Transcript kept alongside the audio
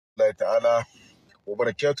rahmatullahi ta'ala wa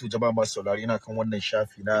barakatuh jama'a masu saurari na kan wannan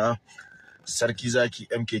shafi na sarki zaki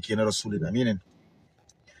MKK na Rasulun Aminin.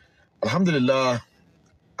 Alhamdulillah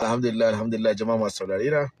jama'a masu saurari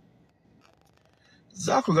na.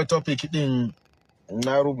 Za ku ga topic din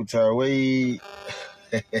na rubuta wai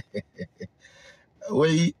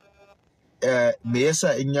me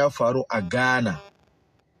yasa in ya faru a Ghana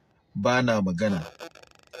bana magana.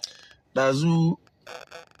 Ɗazu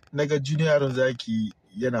naga junior zaki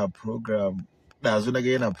yana program,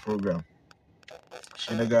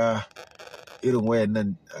 shi naga irin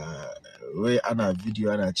wayannan wai ana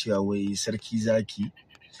video ana cewa wai sarki zaki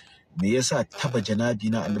me yasa taba janabi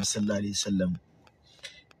na Annabi sallallahu alaihi wasallam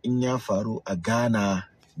in ya faru a Ghana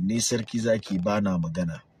ne sarki zaki bana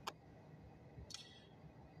magana.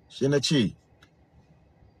 Shi na ce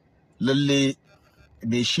lalle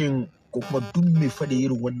me shin ko kuma duk mai faɗi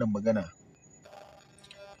irin wannan magana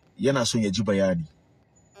yana son ya ji bayani.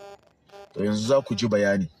 To yanzu za ku ji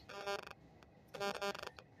bayani.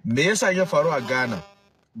 Me yasa ya faru a Ghana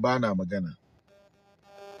bana magana?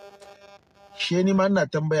 She ni ma ina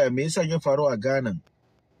tambaya me yasa ya faru a Ghana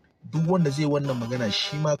duk wanda zai wannan magana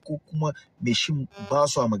shi ma ko kuma me shin ba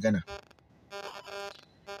su a magana?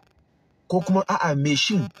 Ko kuma a'a me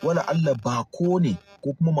shin wala Allah bako ne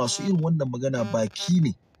ko kuma masu irin wannan magana baki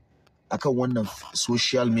ne akan wannan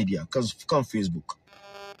social media kan Facebook.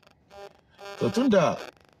 To tunda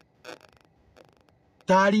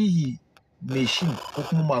tarihi me shin ko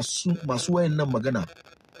kuma masu wayannan magana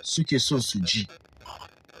suke son su ji,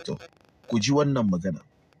 to ku ji wannan magana.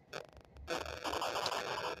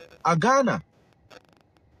 A Ghana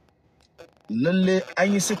lalle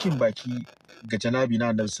an yi sakin baki ga janabi na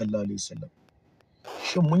Annabi sallallahu alaihi wasallam.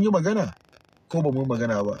 Shin mun yi magana ko ba mu yi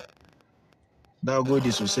magana ba? Na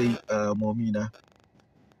gode sosai momina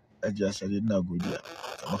Ajiya Sare, na godiya.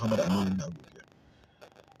 Muhammad Aminu, na godiya.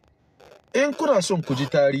 In kuna son ku ji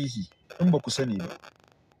tarihi in ba ku sani ba,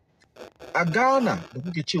 a Ghana da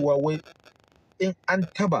kuke cewa wai in an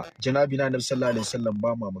taba janabi na Annabi sallallahu alaihi wasallam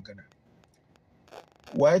ba ma magana.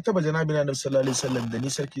 Wa ya taba janabi na Annabi sallallahu alaihi wasallam da ni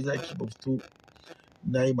sarki zaki ba fito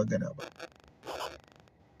na yi magana ba?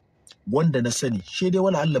 Wanda na sani shi dai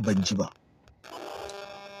wala Allah ban ji ba.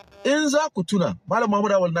 In za ku tuna Malam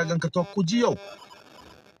Muhammad Awal na ganka to ku ji yau.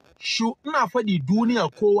 Ina faɗi duniya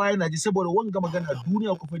kowa yana ji saboda wanga magana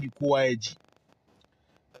duniya ku faɗi kowa ya ji.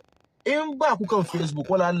 In ba ku kan Facebook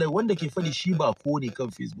wala Allah wanda ke faɗi shi ba ko ne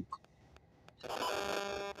kan Facebook.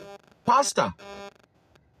 Pastor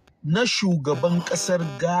na shugaban ƙasar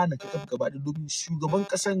Ghana ta tafi gaba domin shugaban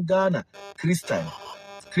ƙasar Ghana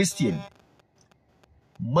Christian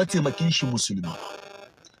mataimakin shi musulmi.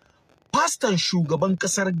 Pastor shugaban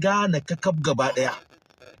ƙasar Ghana ta kaf gaba ɗaya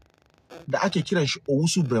da ake kiran shi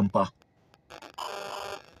Owusu Brempa.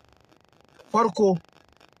 Farko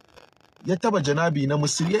ya taba janabi na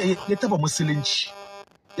ya taba musulunci,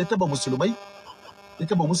 ya taba musulmai, ya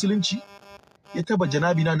taba musulunci, ya taba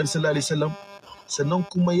janabi na Annabi sallallahu alaihi wasallam, sannan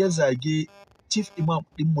kuma ya zage chief imam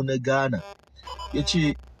dinmu na Ghana. Ya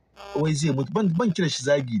ce wai zai mutu, ban kira shi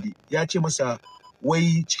zagi dai, ya ce masa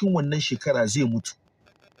wai cikin wannan shekara zai mutu.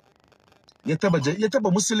 Ya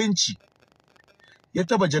taba musulunci, ya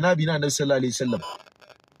taba janabi na Annabi sallallahu alaihi wasallam,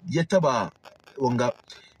 ya taba wanga.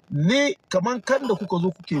 Ne kaman kan da kuka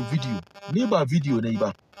zo kuke video, ni ba video nayi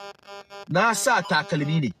ba, na sa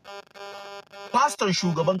takalmi ne. Pastor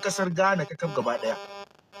shugaban kasar Ghana ka kan gaba daya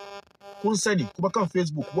kun sani, kuma kan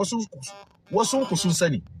Facebook wasu ku sun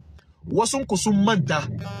sani, wasu ku sun manta.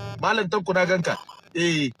 Malam Tanko na ganka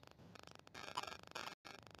ina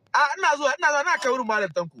zuwa na kai wurin Malam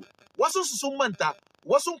Tanko. Wasu su sun manta,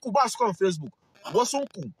 wasu ku ba su kan Facebook, wasu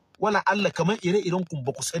ku wala Allah kamar ire-iren ku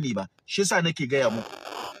ba ku sani ba, shi yasa nake gaya muku.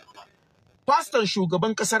 Pastor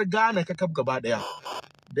shugaban kasar Ghana ka kaf gaba daya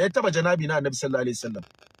da ya taba janabi na Annabi sallallahu alaihi wasallam,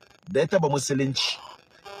 da ya taba musulunci,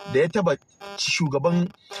 da ya taba shugaban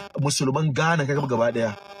musulman Ghana ka kaf gaba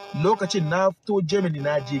daya. Lokacin na fito Germany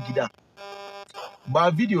na je gida,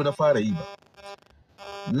 ba video na fara yi ba,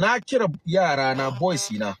 na kira yara na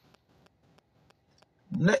boys na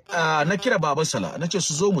kira Baba Sala na ce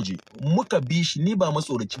su zo mu je, muka bi shi, ni ba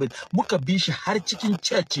matsoraci ba, muka bi shi har cikin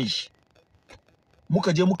churchin shi,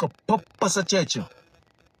 muka je muka faffasa churchin,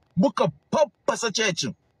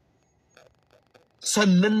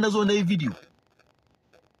 sannan na zo na yi video.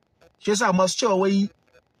 Shi yasa masu cewa wai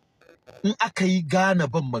in aka yi Ghana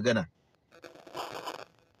ban magana,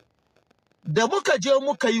 da muka je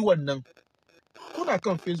muka yi wannan, kuna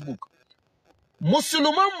kan Facebook,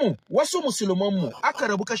 musulmanmu, wasu musulmanmu aka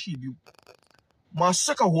rabu kashi biyu, masu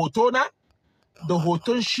saka hoto na da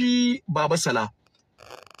hoton shi Baba Sala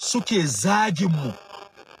suke zagin mu,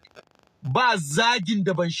 ba zagin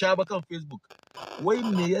da ban sha ba kan Facebook. Wai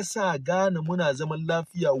me yasa Ghana muna zaman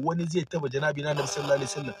lafiya wani zai taba janabi na Annabi sallallahu alaihi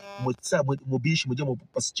wasallam mu bi shi mu je mu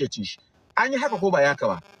fasce shi. An yi haka ko ba ya haka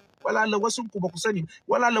ba? Wala Allah wasu ku ba ku sani.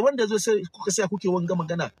 Wala Allah wanda zai sai kuka sai kuke wanga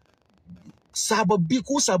magana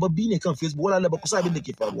sababbi ne kan Facebook. Wala Allah ba ku sa abin da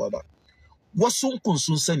ke faruwa ba. Wasu kun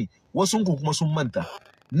sun sani, wasu kun kuma sun manta.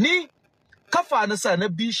 Ni kafa na sa na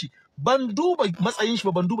bi shi, ban duba matsayin shi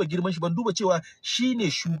ba, ban duba girman shi, ban duba cewa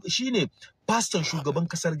shine pastor shugaban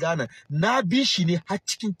kasar Ghana. Na bi shi ne har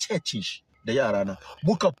cikin churchin shi da yara na.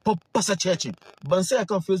 Muka faffasa churchin. Ban sai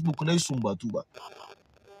akan Facebook na yi sumbatu ba.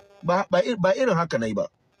 Ba irin haka nayi ba.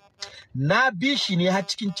 Na bi shi ne har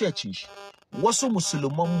cikin churchin shi. Wasu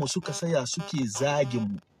musulman mu suka saya suke zagin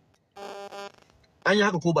mu. An yi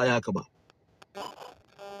haka ko ba yi haka ba?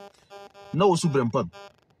 Na wasu brempan.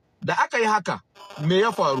 Da aka yi haka, me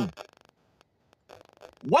ya faru?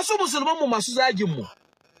 Wasu musulman mu masu zagin mu,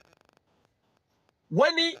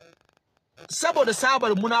 wani saboda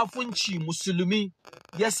sabar munafunci musulmi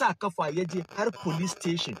ya sa kafa ya je har police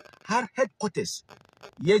station, har headquarters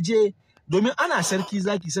ya je, domin ana sarki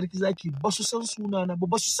zaki ba su san sunana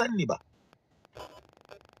ba su san ni ba.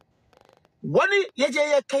 Wani ya je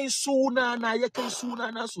ya kai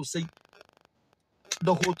sunana sosai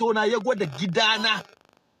da hotona, ya gwada gidana,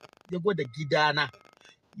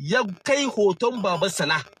 ya kai hoton Baba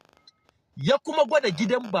Sala, ya kuma gwada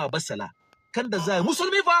gidan Baba Sala, kan da za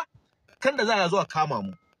musulmi fa, kan da za ya zo a kama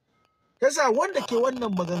mu. Yasa wanda ke wannan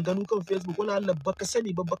maganganu kan Facebook, wala Allah baka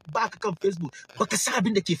sani ba, baka kan Facebook, baka sa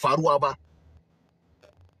abin da ke faruwa ba.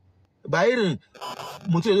 Ba irin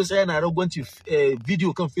mutum ya tsaya na ragwanci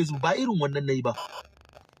video kan Facebook, ba irin wannan nayi ba.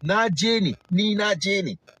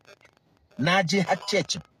 Na je har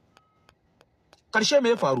church. Karshe me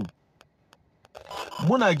ya faru?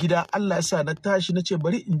 Muna gida, Allah ya sa na tashi na ce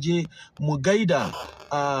bari in je mu gaida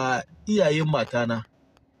iyayen matana.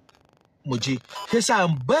 Mu je. Yasa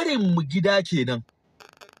barin mu gida kenan.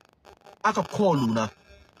 Aka call na.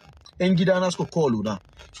 Yan gidana suka call na.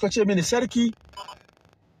 Suka ce mini, sarki,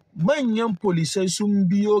 manyan polisai sun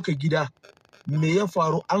biyo ka gida. Me ya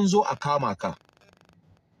faru? An zo a kama ka.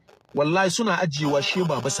 Wallahi suna ajiyewa she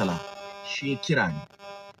Baba Sala. She kira ni.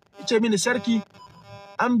 Ya ce mini, sarki,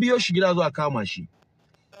 an biyo shi gida zuwa kama shi.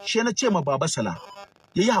 She na ce ma Baba Sala,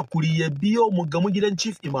 ya yi hakuri ya biyo mu gamu gidan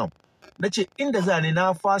chief imam. Na ce inda za ni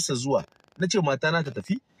na fasa zuwa. Na ce matana ta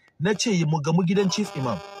tafi. Na ce mu gamu gidan chief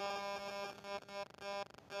imam.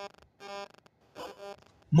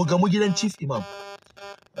 Mu gamu gidan chief imam.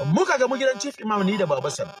 Muka gamu gidan chief imam ni da Baba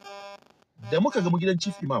Sala. Da muka gamu gidan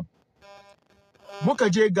chief imam, muka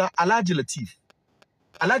je ga Alhaji Latif.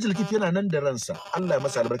 Alhaji Latif yana nan da ransa. Allah ya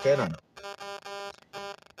masa albarka, yana nan.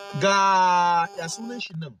 Ga ya sunan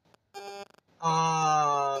shi nan,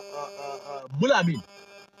 Mulamin,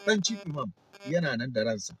 dan chief imam, yana nan da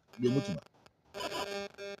ransa, bai mutu ba.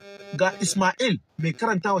 Ga Ismail, mai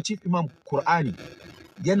karantawa chief imam Qur'ani,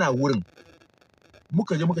 yana wurin.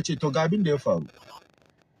 Muka je muka ce to ga abin da ya faru.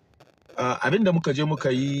 Abin da muka je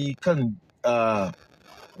muka yi kan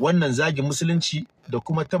wannan zagin musulunci da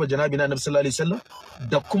kuma taba janabi na Annabi sallallahu alaihi wasallam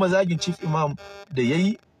da kuma zagin chief imam da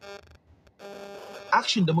yayi,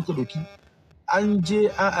 action da muka doki, an je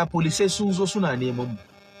police sun zo suna neman mu.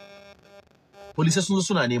 Police sun zo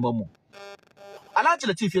suna neman mu. Alhaji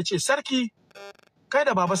Latif ya ce, sarki, kai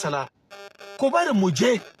da Baba Sala, ku bari mu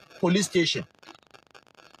je police station.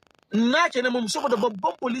 Na ke neman mu saboda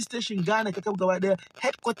babban police station Ghana kakab gaba daya,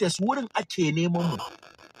 headquarters, wurin ake neman mu.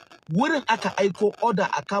 Wurin aka aiko order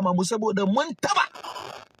a kama mu saboda mun taba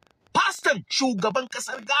pastor shugaban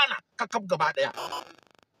kasar Ghana kakab gaba daya.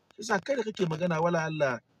 Yasa kai da kake magana, wala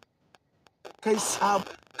Allah, kai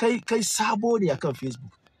sabo ne akan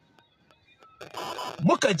Facebook.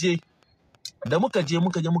 Muka je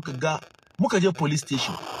police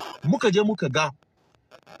station. Muka ga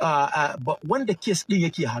wanda case din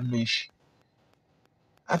yake hannun shi.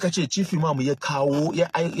 Aka ce chief imam ya kawo, ya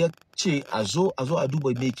ce a zo a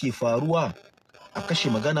duba me ke faruwa, a kashe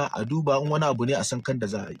magana, a duba in wani abu ne a san kan da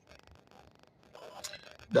za a yi.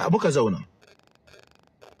 Da muka zauna,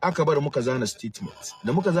 aka bar muka zana statement.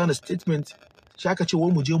 Da muka zana statement, shi aka ce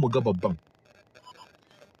wai mu je mu ga babban.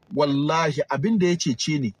 Wallahi abin da ya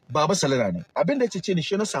cece ni, Baba Salara ne. Abin da ya cece ni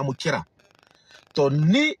shi na samu kira. To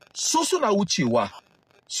ni su suna wucewa,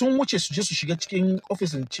 sun wuce su je su shiga cikin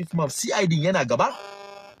ofisin chief imam, CID yana gaba.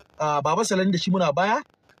 Baba Salara da shi muna baya.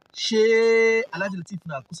 She Alhaji Latif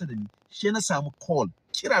na kusa da ni. She na samu call,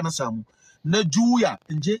 kira na samu. Na juya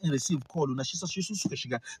in je in receive call na, shi su suka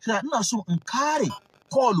shiga. Shi ina so in kare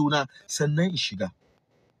call na sannan in shiga.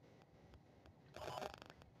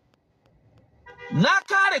 Na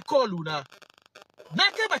kare call na. na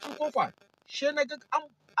kai bakin kofa she na ga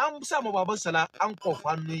an sa ma baban sala an kof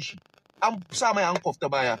hannun shi an sa mai an kof ta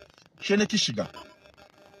baya she na ki shiga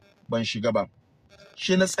ban shiga ba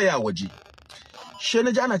she na tsaya waje she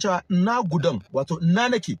na ji ana cewa na gudan wato na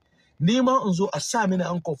nake ni ma in zo a sa mini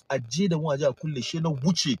an kof a je da mu a je a kulle she na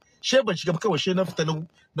wuce she ban shiga ba kawai she na fita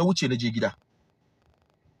na wuce na je gida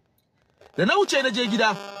da na wuce na je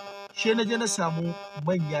gida she na je na samu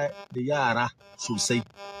manya da yara sosai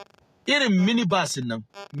irin minibasin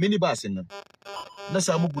nan na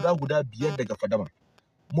samu guda biyar daga fadama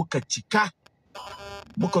muka cika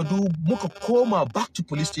muka koma back to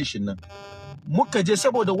police station nan muka je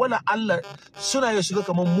saboda wala Allah suna ya shiga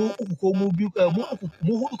kamar mu uku ko mu biyu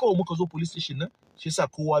mu hudu kawai muka zo police station nan shi yasa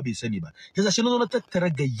kowa bai sani ba yasa shi na tattara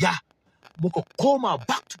gayya muka koma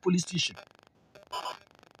back to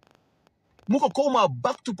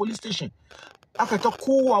police station aka ta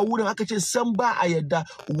kowa wurin aka ce san ba a yadda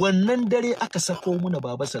wannan dare aka sako muna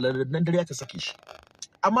baba salar nan dare aka sake shi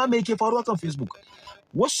amma me yake faruwa kan Facebook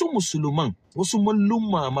wasu musulman wasu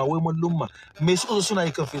mallumma me suka zo suna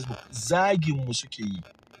yi kan Facebook zagin mu suke yi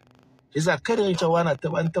yasa kada yin cewa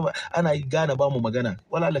ana gane ba mu magana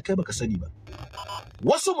wala Allah kai baka sani ba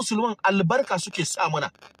wasu musulman albarka suke sa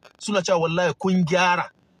mana suna cewa wallahi kun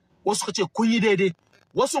gyara wasu kace kun yi daidai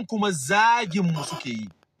wasu kuma zagin mu suke yi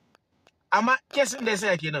amma kesin da ya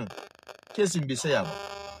saya kenan kesin bai saya ba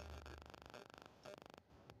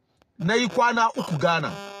na yi kwana 3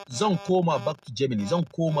 Ghana zan koma back to Germany zan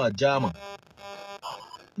koma German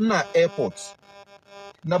ina airport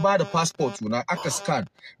na ba da passport na aka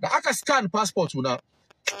scan passport na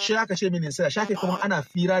shi aka ce mini sai shake kuma ana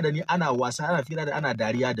fira da ni ana wasa ana fira da ana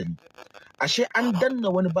dariya da ni ashe an danna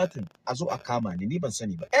wani button a zo a kama ni ban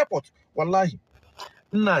sani ba airport wallahi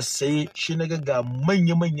ina saye shi na ga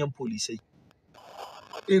manya-manyan polisai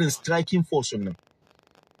irin striking force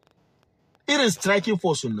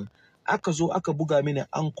nan aka zo aka buga mini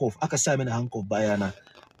handcuff aka sa mini handcuff bayana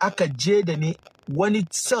aka je da ni wani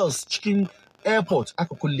cells cikin airport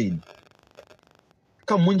aka kulle ni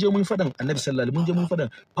kan mun je mun fadan annabi sallallahu alaihi mun je mun fadan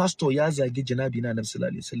pastor ya zagi janabi na annabi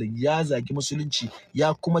sallallahu alaihi wasallam ya zagi musulunci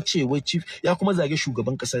ya kuma ce wai chief ya kuma zage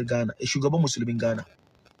shugaban kasar Ghana shugaban musulmin Ghana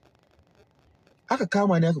aka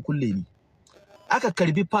kama ni aka kulle ni aka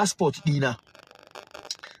karbi passport dina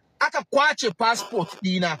aka kwace passport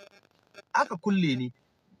dina aka kulle ni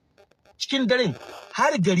cikin daren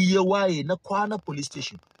har gari ya waye na kwana police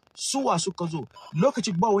station suwa suka zo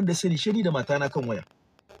lokacin ba wanda sani shiri da matana kan waya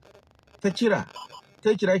ta kira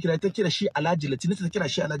shi Alhaji Latif ta kira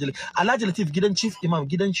shi Alhaji Latif gidan chief imam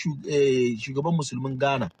gidan shugaban musulmin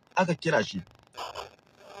Ghana aka kira shi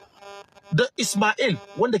da Ismail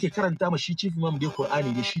wanda ke karanta ma shi chief imam da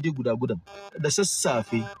Qur'ani da shi dai gudan da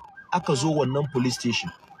sassafe aka zo wannan police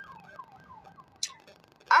station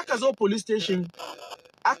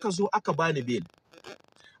aka zo aka bani bail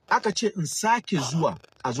aka ce in sake zuwa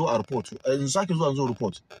a zo a report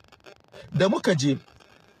report da muka je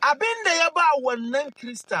abinda ya ba wannan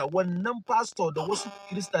krista wannan pastor da wasu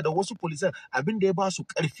krista da wasu polisan abinda ya ba su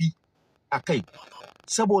karfi akai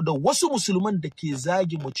saboda wasu musulman da ke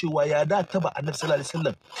zagi mu cewa ya da taba annabi sallallahu alaihi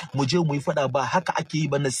wasallam mu je mu yi fada ba haka ake yi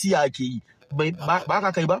ba nasiya ake yi ba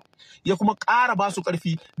haka kai ba ya kuma ƙara ba su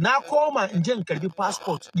ƙarfi na koma in je in karbi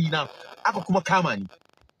passport dina aka kuma kama ni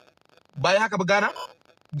ba haka ba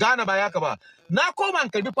Ghana ba haka ba na koma in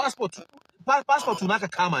karbi passport na ka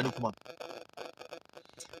kama ni kuma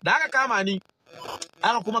da aka kama ni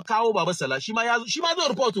aka kuma kawo baba Sala shi ma zo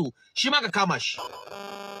report shi ma ka kama shi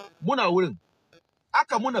muna wurin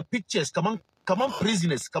aka muna pictures kaman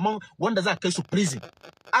prisoners kaman wanda za ka kai su prison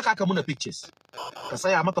aka muna pictures ka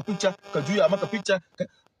saya maka picture ka juya maka picture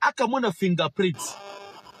aka muna fingerprints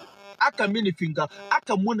aka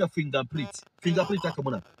muna fingerprint aka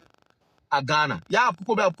muna a Ghana ya afku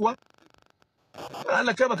ko bai afkuwa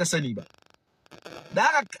Allah kai baka sani ba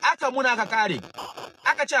da aka muna aka kare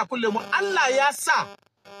aka ce a kulle mu Allah ya sa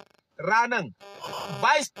ranan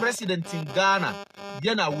vice president in Ghana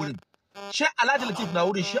yana wurin shi Alhaji Latif na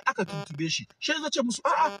wurin shi aka tuntube shi zai ce musu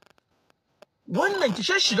a'a wannan ki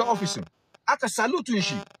shiga office aka salute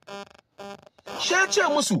shi ya ce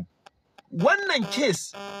musu wannan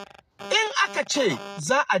case in aka ce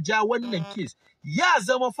za a ja wannan case ya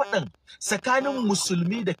zama faɗan tsakanin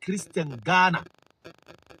musulmi da Christian Ghana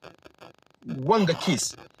wanga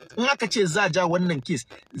case in aka ce za a ja wannan case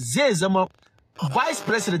zai zama vice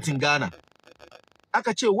president in Ghana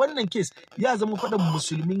aka ce wannan case ya zama faɗan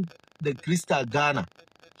musulmi da Krista Ghana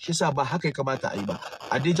shi yasa ba haka ya kamata a yi ba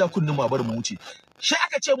a dai ja kunnin ma bar mu wuce shi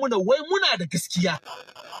aka ce muna wai muna da gaskiya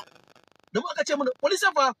da aka ce muna police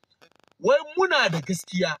wai muna da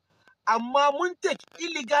gaskiya amma mun take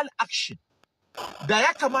illegal action da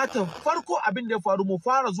ya kamata farko abin da ya faru mu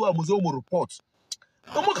fara zuwa mu zo mu report.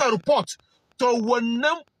 In muka report to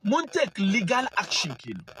wannan mun take legal action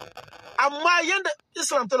kenan. Amma yanda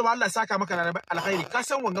Islam ta Allah saka maka da alkhairi ka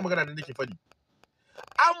san wanga magana da nake fadi.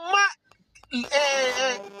 Amma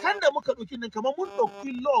kan da muka dauki nan kamar mun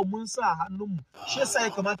dauki law mun sa hannunmu shi yasa ya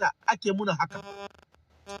kamata ake muna haka.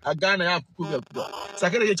 A Ghana ya kuku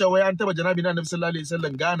sake da cewa wai an taba janabi na Annabi sallallahu alaihi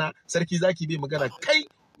wasallam Ghana sarki zaki bai magana kai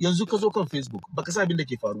yanzu ka zo kan Facebook baka sa abin da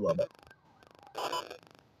ke faruwa ba.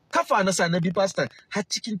 Kafa na sa nabi pastor har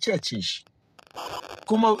cikin churchin shi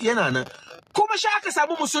kuma yana nan kuma shi aka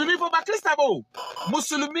samu musulmi fa ba krista ba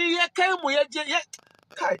musulmi ya kai mu ya je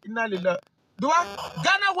kai inna lillahi duwa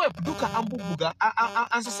Ghana web duka an bubbuga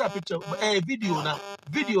an sa picture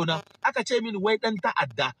video na aka ce mini wai dan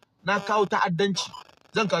ta'adda na kawo ta'addanci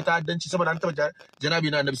zan kawo ta'addanci saboda an taba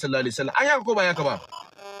janabi na Annabi sallallahu alaihi wasallam an yaka ko ba yaka ba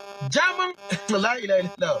Jaman la ilaha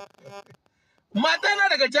illallah mata na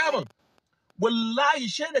daga Jaman wallahi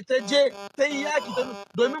shaida ta je ta yi yaki ta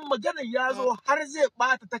domin maganar ya zo har zai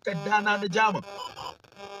bata takarda na Jaman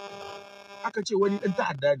aka ce wani dan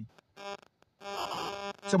ta'adda ne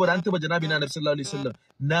saboda an taba janabi na Annabi sallallahu alaihi wasallam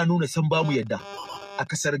na nuna san ba mu yadda a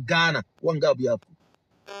kasar Ghana wanga abu ya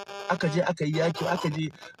aka je aka yi yaki aka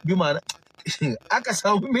je bi ma aka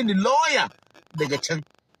samu mini lawyer daga can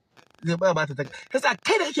zai ba ta kasa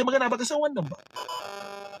kai da kake magana baka san wannan ba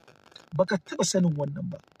baka taba sanin wannan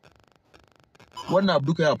ba wannan abu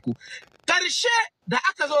duka ya afku karshe da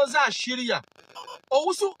aka zo za shirya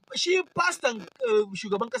Owusu shi pastor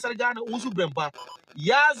shugaban kasar Ghana Owusu Brempa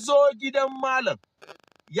ya zo gidan malam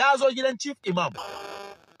ya zo gidan chief imam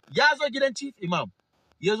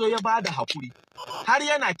ya zo ya bada hakuri har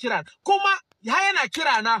yana kira kuma har yana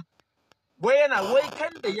kira na wai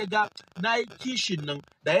kan da ya ga na yi kishin nan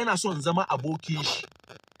da yana son zama abokin shi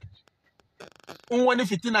in wani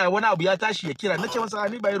fitina wani abu ya tashi ya kira nace masa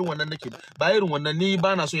ni ba irin wannan nake ba irin wannan ni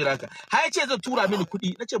ba na so ya raka har yace zai tura mini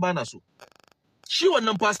kuɗi nace ba na so shi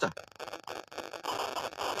wannan pastor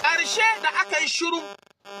ƙarshe da aka yi shiru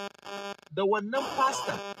da wannan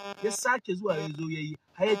pastor ya sake zuwa ya zo yayi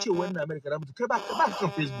har yace wannan America da mutu kai ba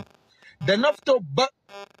kan Facebook da nafto ba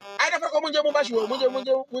ai da farko mun je mun bashi mun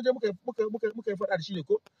je muka faɗa da shi ne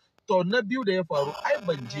ko to na biyu da ya faru ai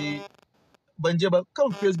ban je ba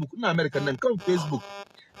kan Facebook ina America nan kan Facebook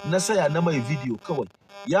na saya na mai video kawai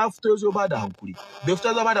ya fito zo ba da hankuri bai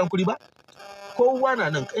fito zo ba da hankuri ba kowa na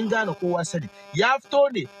nan in gane kowa sani ya fito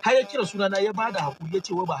ne har ya kira sunana ya ba da hankuri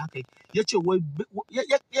yace wai ba haka yace wai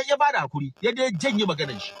ya ba da hankuri ya dai janye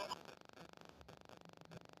maganar shi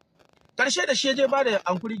karshe da shi ya je ba da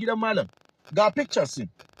hankuri gidan malam ga pictures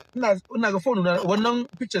ina ga phone na wannan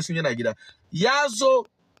pictures yana gida ya zo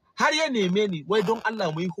har ya neme ni wai don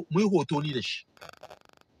Allah mu yi hoto ni da shi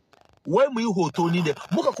wai mu yi hoto ni da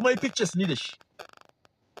muka kuma yi pictures ni da shi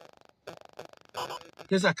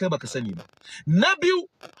yasa kai baka sani ba na biyu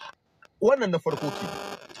wannan na farko ke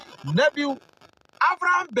na biyu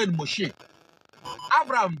Abraham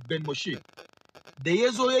ben Moshe da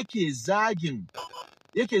yazo yake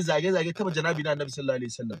zage taba janabi na Annabi sallallahu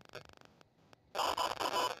alaihi wasallam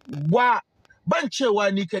ban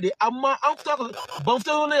cewa ni kadai amma an ban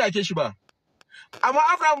fito ne yake shi ba amma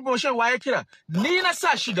Abraham ben Moshe wa ya kira ni na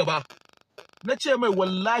sa shi gaba na ce mai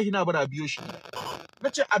wallahi na bara biyo shi na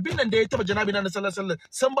ce abin nan da ya taba janabi na sallallahu alaihi wasallam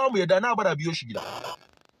san ba mu yadda na bara biyo shi gida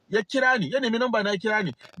ya kira ni ya nemi namba na kira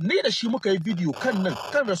ni da shi muka yi video kan nan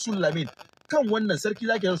kan Rasul Lamin kan wannan sarki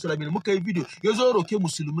zaki Rasul Lamin muka yi video ya zo roke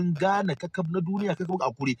musulmin Ghana kakab na duniya kakab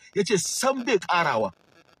akure yace san bai karawa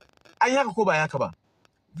an haka ko ba haka ba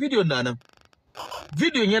video na nan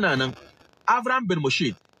video yana nan Abraham bin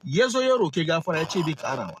Moshe ya zo ya roke gafara yace bai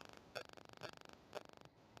karawa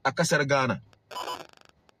a kasar Ghana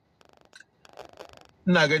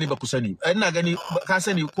ina gani ba ku sani ina gani ka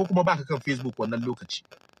sani ko kuma baka kan Facebook wannan lokaci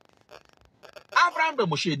Abraham bin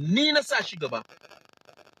Moshe ni na sa shi gaba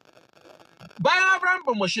bayan Abraham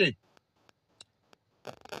bin Moshe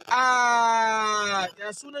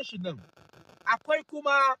ya sunan shi nan akwai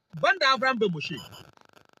kuma banda Abraham bin Moshe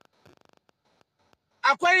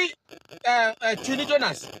akwai Tuni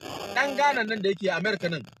Jonas dan Ghana nan da yake a America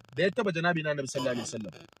nan da ya taba janabi na Annabi sallallahu alaihi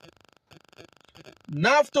wasallam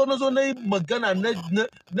na fito na zo na yi magana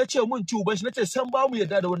na ce mun ci uban shi na ce san ba mu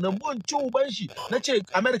yadda da wannan mun ci uban shi na ce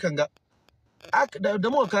American ga da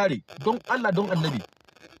mu kare don Allah don Annabi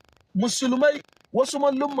musulmai wasu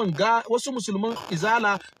mallumman wasu musulman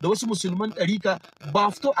izala da wasu musulman ɗarika ba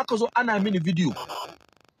fito aka zo ana mini video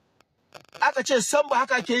aka ce san ba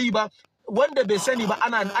haka ke yi ba wanda bai sani ba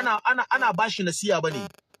ana bashi nasiya bane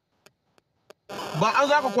ba an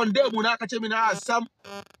za ka kwande mu na aka ce mini sam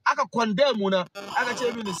aka kwande mu na aka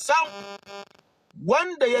ce mini sam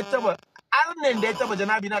wanda ya taba arnen da ya taba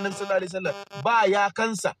janabi na Annabi sallallahu alaihi wasallam ba ya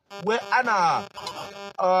kansa wai ana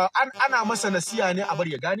masa nasiya ne a bar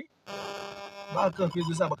ya gane ba kan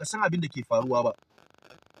Facebook sa baka san abin da ke faruwa ba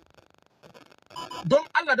don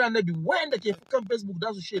Allah da Annabi wayanda ke kan Facebook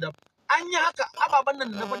da su shaida an yi haka ababan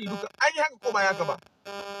nan da na faɗi duka an yi haka ko ba ya haka ba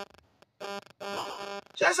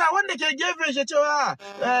shi yasa wanda ke gefen shi cewa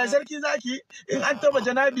sarki zaki in an taba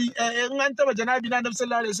janabi na Annabi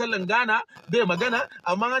sallallahu alaihi wasallam Ghana bai magana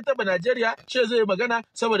amma an taba Najeriya shi zai magana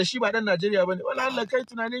saboda shi ba dan Najeriya bane wala Allah kai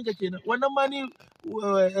tunanin ka kenan wannan ma ni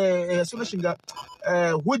suna shiga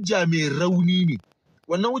hujja mai rauni ne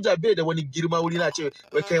wannan hujja bai da wani girma wuri na ce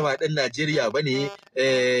wai kai ba dan Najeriya bane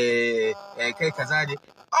kai kaza ne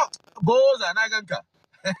oh boza na ganka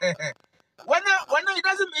wannan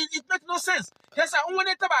it makes no sense yasa in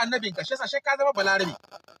wani taba annabin ka yasa ka zama balarabe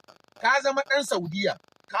ka zama dan Saudiya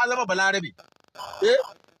ka zama balarabe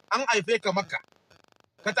an haife ka Makka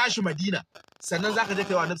ka tashi Madina sannan zaka je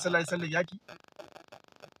kai wa Annabi sallallahu alaihi wasallam yaki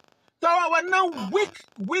to wannan week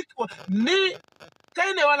ni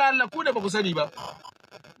kai ne wala Allah ku ne ba ku sani ba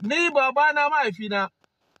ni babana mahaifina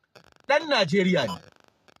dan Najeriya ne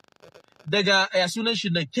daga sunan shi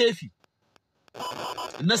nan Kefi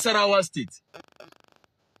Nasarawa State.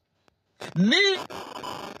 Ni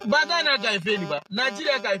ba Ghana ga haife ni ba,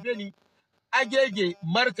 Najeriya ga haife ni, Agege,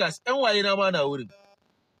 Marcus, ‘yan waye na ma na wurin.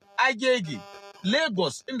 Agege,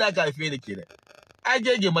 Lagos, inda aka haife ni kenan.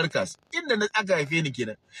 Agege, Marcus, inda aka haife ni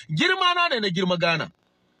kenan. Girma na ne na girma Ghana.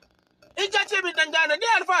 In ka ce min dan Ghana, ni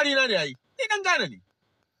alfahari na ne yayi, ni dan Ghana ne.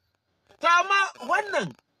 To amma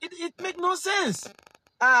wannan, it make no sense.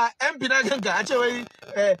 ‘yan fina ganka a ce wai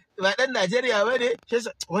ba ɗan Najeriya ba ne,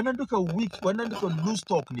 wannan duka weak, wannan duka loose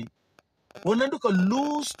talk ne. Wannan duka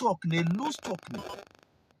loose talk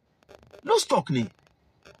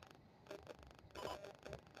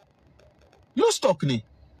ne.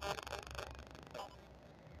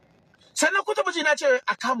 Sannan ku taba ji na ce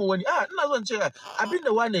a kama wani, ina zuwa ce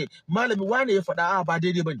abinda malami wane ya faɗa ba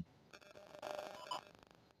daidai bane.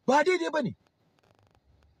 Ba daidai bane.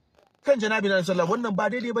 Kan janabi na sallah wannan ba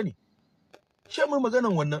daidai bane shi mun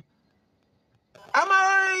maganan wannan amma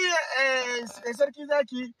sarki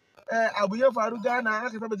zaki abu ya faru Ghana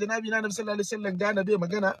aka taba janabi na sallallahu alaihi wasallam Ghana bai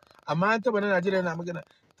magana amma an taba na Najeriya na magana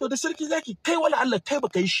to da sarki zaki kai wala Allah kai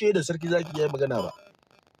baka yi shaida sarki zaki yayi magana ba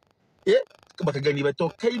baka gani ba to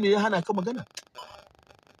kai me ya hana ka magana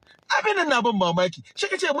abin nan na ban mamaki shi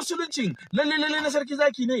kace musuluncin lalle na sarki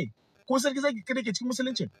zaki ne ko sarki zaki kada ke cikin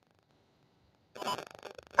musuluncin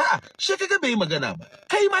shi kaga bai yi magana ba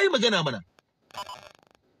kai ma yi magana mana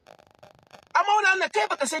amma wani Allah kai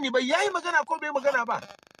baka sani ba yayi magana ko bai magana ba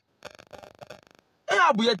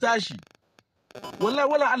abu ya tashi wallahi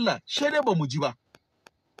wala Allah shede ba mu ji ba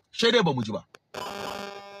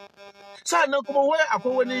sannan kuma wai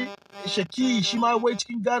akwai wani shaki shi ma wai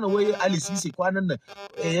cikin Ghana wai Ali Sisi kwanan nan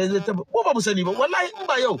ya zai taba ko ba mu sani ba wallahi in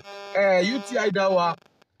ba yau UTI dawa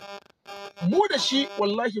mu da shi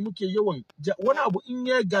wallahi muke yawan wani abu in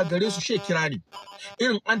ya gagare su she kira ni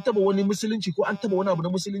irin an taba wani musulunci ko an taba wani abu na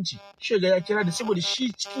musulunci she ga ya kira da saboda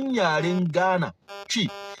shi cikin yaren Ghana ci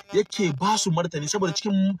yake ba su martani saboda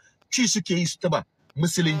cikin ci suke yi su taba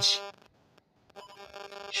musulunci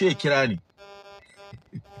she ya kira ni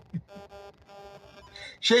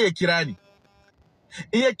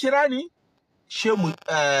in ya kira ni she mu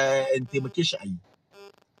in taimake shi ayi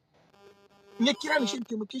in ya kira ni shi in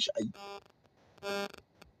taimake shi ayi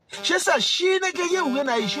shi yasa shi na ga yau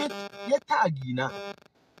yana yi shi ya tagina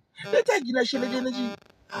shi na je na ji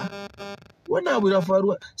wannan abu ya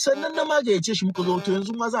faruwa sannan na magayace shi muka zo to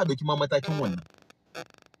yanzu ma za a dauki ma matakin wannan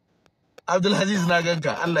Abdulaziz na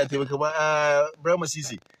ganka Allah ya taimaka ba Ibrahim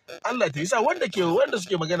Sisi Allah ya taimaka wanda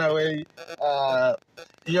suke magana wai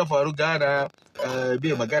in ya faru Ghana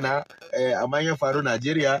bai magana amma in ya faru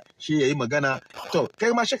Najeriya shi yayi magana to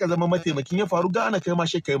kai ma shi ka zama mataimakin ya faru Ghana kai ma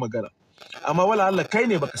shi kai magana amma wala Allah kai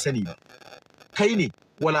ne baka sani ba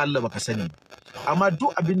amma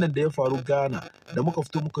duk abin nan da ya faru Ghana da muka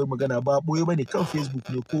fito muka yi magana ba boye bane kan Facebook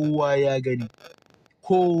ne kowa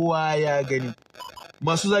ya gani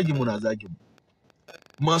masu zagi mu na zagi mu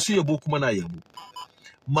masu yabo kuma na yabo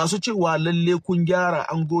masu cewa lalle kun gyara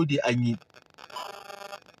an gode an yi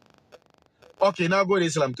okay na gode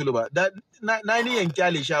Islam Tuluba na ni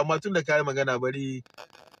yankyale shi amma tun da kai magana bari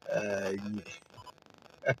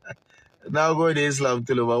na gode Islam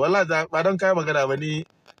Tuluba wallahi ba don kai magana ba ni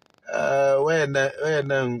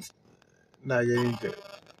wayannan na ganin ka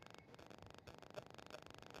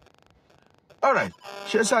alright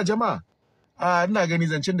shi yasa jama'a ina gani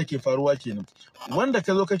zancen da ke faruwa kenan wanda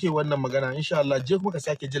ka zo kake wannan magana insha Allah je kuma ka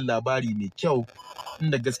sake jin labari mai kyau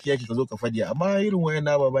inda gaskiya ke ka zo ka fadi amma irin wayan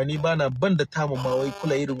na baba ni bana ban da tamu ma wai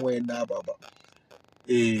kula irin wayan na baba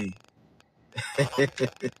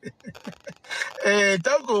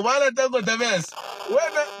tanko malam tanko tames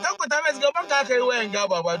wannan tanko tames gaban ka kai wayan ga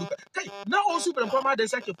baba duka kai na osu ban fama da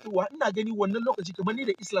sake fitowa ina gani wannan lokaci kamar ni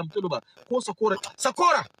da Islam Tuluba ko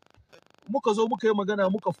sakora muka zo muka yi magana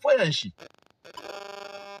muka fayan shi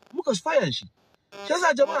shi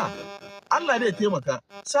yasa jama'a Allah ne ya taimaka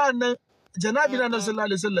sa'annan janabi na Nabi sallallahu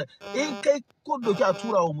alaihi wasallam in kai ko doki a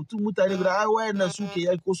tura wa mutane guda ai wayannan suke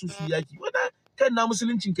yaki ko su yaki wannan kan na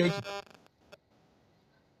musuluncin ka yake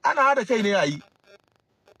ana hada kai ne yayi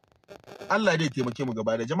Allah ne ya taimake mu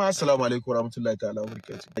gaba da jama'a assalamu alaikum warahmatullahi ta'ala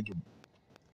wabarakatuh